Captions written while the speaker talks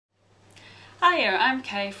Hiya, I'm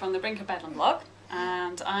Kay from the Brink of Bedlam blog,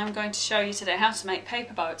 and I'm going to show you today how to make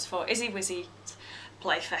paper boats for IzziWizzi's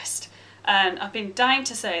Playfest. And I've been dying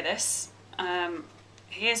to say this.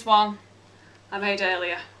 Here's one I made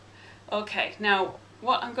earlier. Okay, now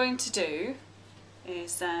what I'm going to do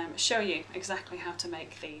is show you exactly how to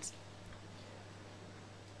make these.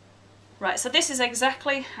 Right, so this is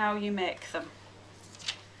exactly how you make them.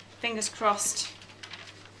 Fingers crossed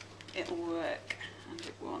it'll work and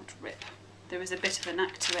it won't rip. There is a bit of a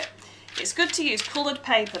knack to it. It's good to use coloured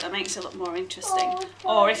paper, that makes it look more interesting.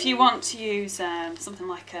 Or if you want to use something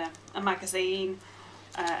like a magazine,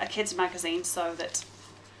 a kid's magazine, so that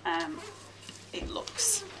it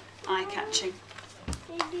looks eye-catching.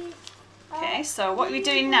 Okay, so what we're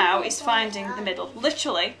doing now is finding the middle,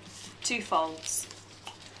 literally 2 folds.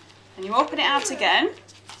 And you open it out again,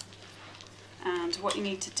 and what you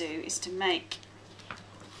need to do is to make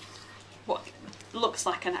what looks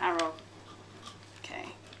like an arrow. Okay,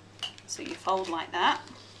 so you fold like that.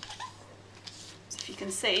 So if you can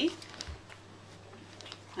see,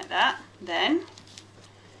 like that, then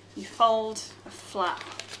you fold a flap.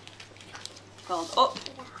 Fold up,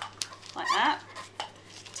 like that,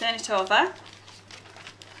 turn it over,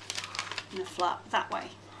 and a flap that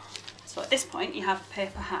way. So at this point you have a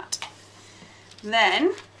paper hat.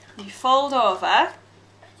 Then you fold over.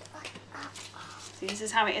 See, this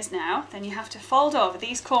is how it is now. Then you have to fold over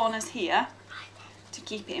these corners here to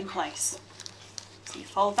keep it in place. So you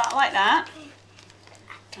fold that like that,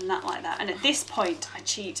 and that like that. And at this point I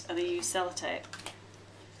cheat and I use sellotape.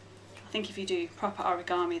 I think if you do proper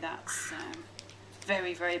origami, that's a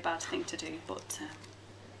very, very bad thing to do, but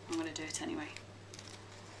I'm going to do it anyway.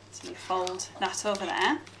 So you fold that over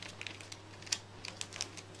there.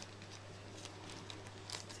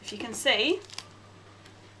 So if you can see,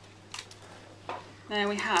 there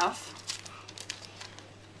we have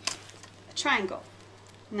a triangle.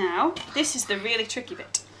 Now, this is the really tricky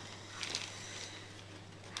bit.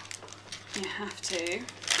 You have to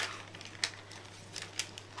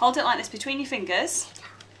hold it like this between your fingers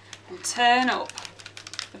and turn up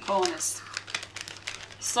the corners.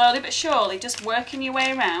 Slowly but surely, just working your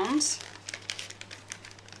way around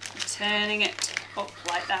and turning it up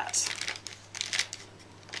like that.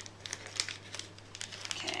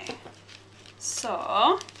 Okay,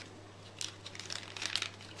 so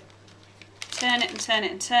turn it and turn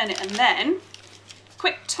it and turn it, and then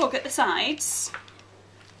quick tug at the sides,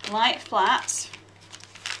 lie it flat,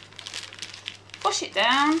 push it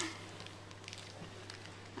down,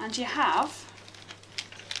 and you have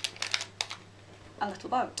a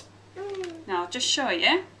little boat. Now I'll just show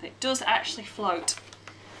you that it does actually float.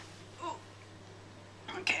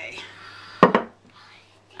 Okay.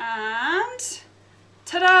 And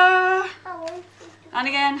ta-da! And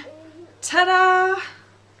again, ta-da!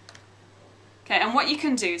 Okay, and what you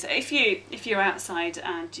can do is if you're outside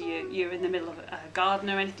and you're in the middle of a garden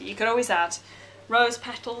or anything, you could always add rose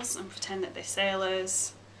petals and pretend that they're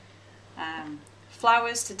sailors,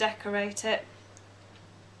 flowers to decorate it,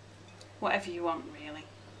 whatever you want really,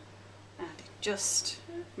 and it just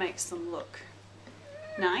makes them look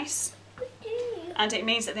nice, and it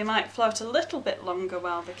means that they might float a little bit longer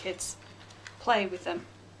while the kids play with them,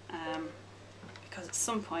 because at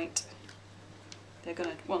some point they're going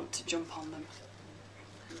to want to jump on them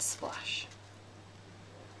and splash,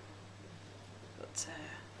 but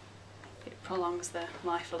it prolongs their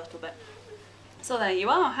life a little bit. So there you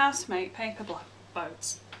are, how to make paper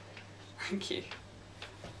boats. Thank you.